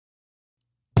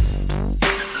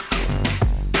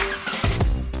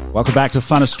Welcome back to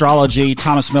Fun Astrology.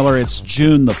 Thomas Miller, it's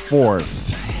June the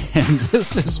 4th, and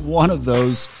this is one of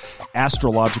those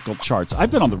astrological charts.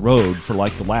 I've been on the road for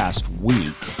like the last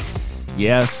week.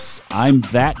 Yes, I'm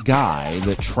that guy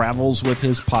that travels with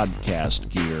his podcast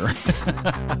gear.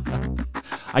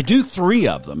 I do 3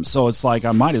 of them, so it's like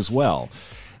I might as well.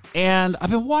 And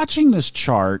I've been watching this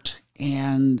chart,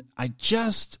 and I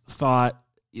just thought,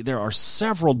 there are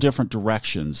several different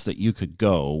directions that you could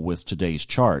go with today's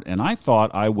chart, and I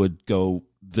thought I would go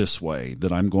this way,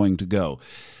 that I'm going to go.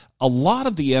 A lot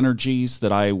of the energies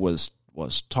that I was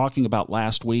talking about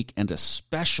last week, and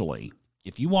especially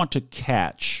if you want to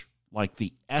catch like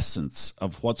the essence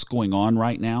of what's going on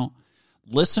right now,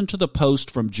 listen to the post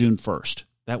from June 1st.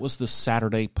 That was the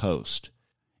Saturday post.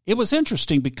 It was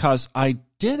interesting because I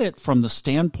did it from the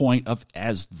standpoint of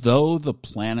as though the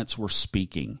planets were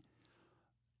speaking.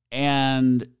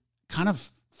 And kind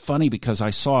of funny because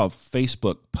I saw a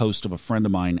Facebook post of a friend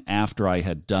of mine after I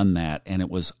had done that, and it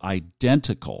was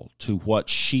identical to what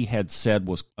she had said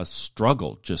was a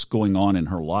struggle just going on in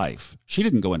her life. She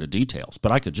didn't go into details,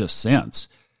 but I could just sense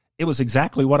it was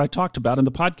exactly what I talked about in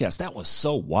the podcast. That was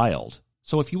so wild.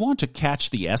 So if you want to catch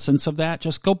the essence of that,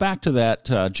 just go back to that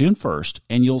June 1st,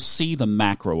 and you'll see the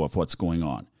macro of what's going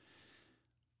on.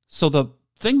 So the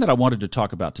thing that I wanted to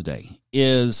talk about today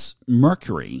is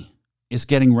Mercury is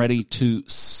getting ready to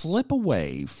slip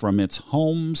away from its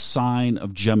home sign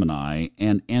of Gemini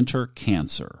and enter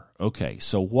Cancer. Okay,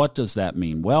 so what does that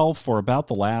mean? Well, for about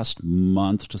the last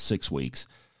month to 6 weeks,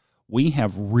 we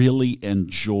have really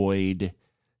enjoyed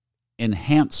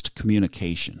enhanced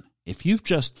communication. If you've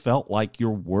just felt like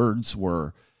your words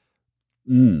were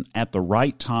at the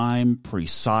right time,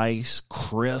 precise,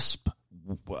 crisp,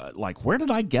 like, where did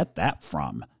I get that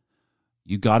from?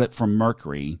 You got it from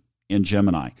Mercury in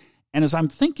Gemini. And as I'm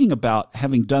thinking about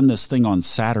having done this thing on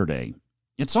Saturday,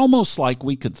 it's almost like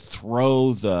we could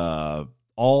throw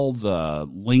all the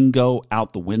lingo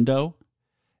out the window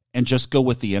and just go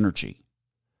with the energy.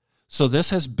 So this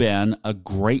has been a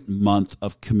great month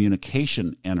of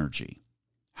communication energy.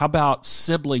 How about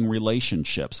sibling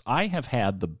relationships? I have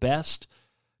had the best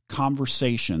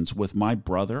conversations with my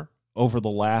brother over the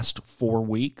last 4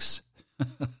 weeks.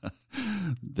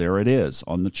 There it is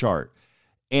on the chart.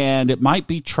 And it might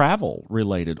be travel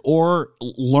related or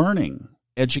learning,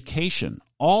 education.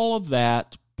 All of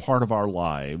that part of our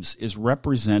lives is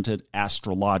represented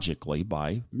astrologically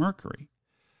by Mercury,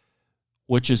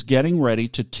 which is getting ready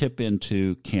to tip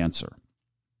into Cancer.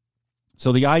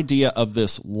 So the idea of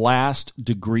this last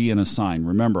degree in a sign,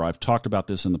 remember, I've talked about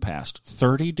this in the past,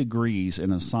 30 degrees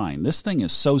in a sign. This thing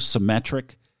is so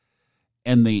symmetric.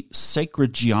 And the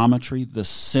sacred geometry, the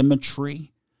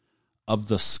symmetry of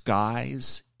the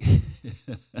skies.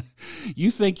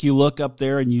 You think you look up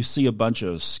there and you see a bunch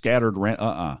of scattered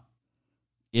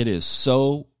It is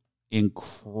so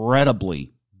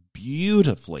incredibly,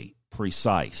 beautifully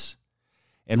precise.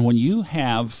 And when you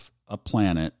have a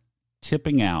planet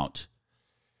tipping out,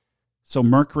 so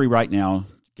Mercury right now,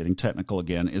 getting technical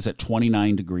again, is at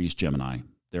 29 degrees Gemini.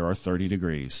 There are 30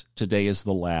 degrees. Today is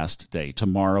the last day.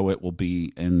 Tomorrow it will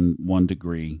be in 1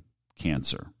 degree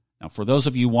Cancer. Now, for those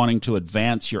of you wanting to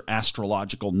advance your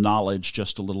astrological knowledge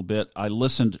just a little bit, I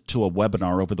listened to a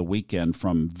webinar over the weekend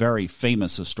from very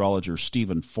famous astrologer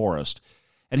Stephen Forrest,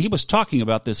 and he was talking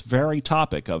about this very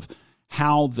topic of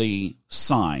how the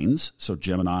signs, so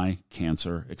Gemini,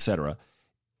 Cancer, etc.,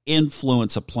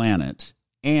 influence a planet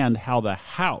and how the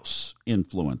house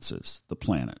influences the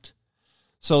planet.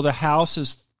 So the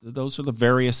house those are the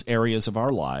various areas of our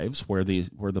lives where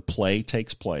the play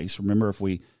takes place. Remember, if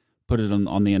we put it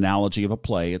on the analogy of a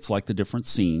play, it's like the different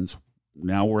scenes.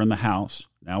 Now we're in the house.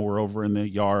 Now we're over in the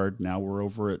yard. Now we're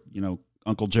over at,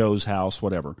 Uncle Joe's house,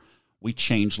 whatever. We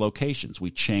change locations. We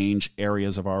change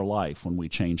areas of our life when we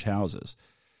change houses.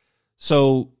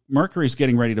 So Mercury's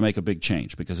getting ready to make a big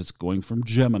change because it's going from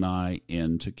Gemini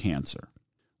into Cancer.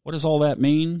 What does all that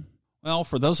mean? Well,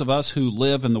 for those of us who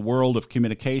live in the world of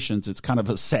communications, it's kind of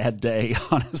a sad day,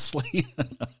 honestly.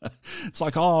 It's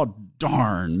like, oh,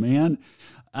 darn, man.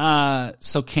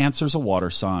 So Cancer's a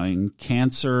water sign.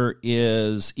 Cancer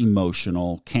is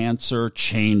emotional. Cancer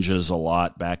changes a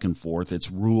lot back and forth.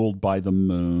 It's ruled by the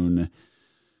moon.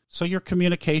 So your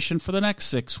communication for the next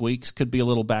 6 weeks could be a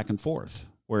little back and forth,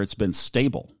 where it's been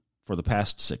stable for the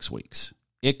past 6 weeks.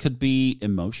 It could be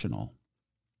emotional.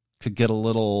 Could get a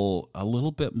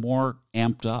little bit more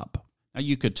amped up. Now,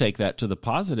 you could take that to the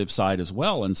positive side as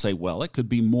well and say, well, it could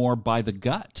be more by the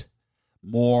gut,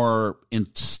 more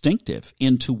instinctive,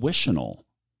 intuitional.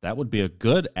 That would be a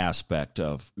good aspect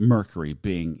of Mercury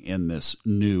being in this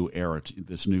new era,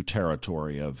 this new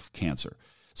territory of Cancer.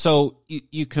 So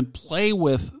you can play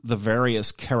with the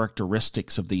various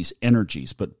characteristics of these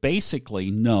energies, but basically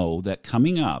know that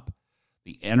coming up,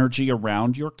 the energy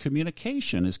around your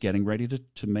communication is getting ready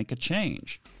to make a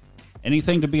change.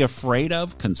 Anything to be afraid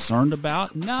of, concerned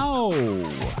about? No.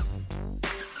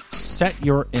 Set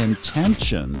your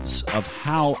intentions of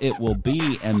how it will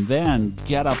be and then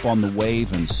get up on the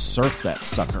wave and surf that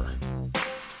sucker.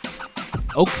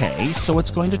 Okay, so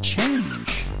it's going to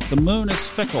change. The moon is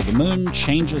fickle. The moon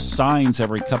changes signs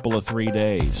every couple of 3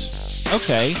 days.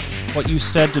 Okay, what you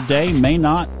said today may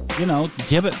not,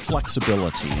 give it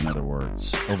flexibility, in other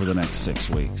words, over the next 6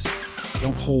 weeks.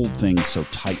 Don't hold things so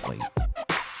tightly.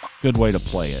 Good way to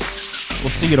play it. We'll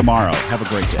see you tomorrow. Have a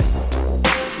great day.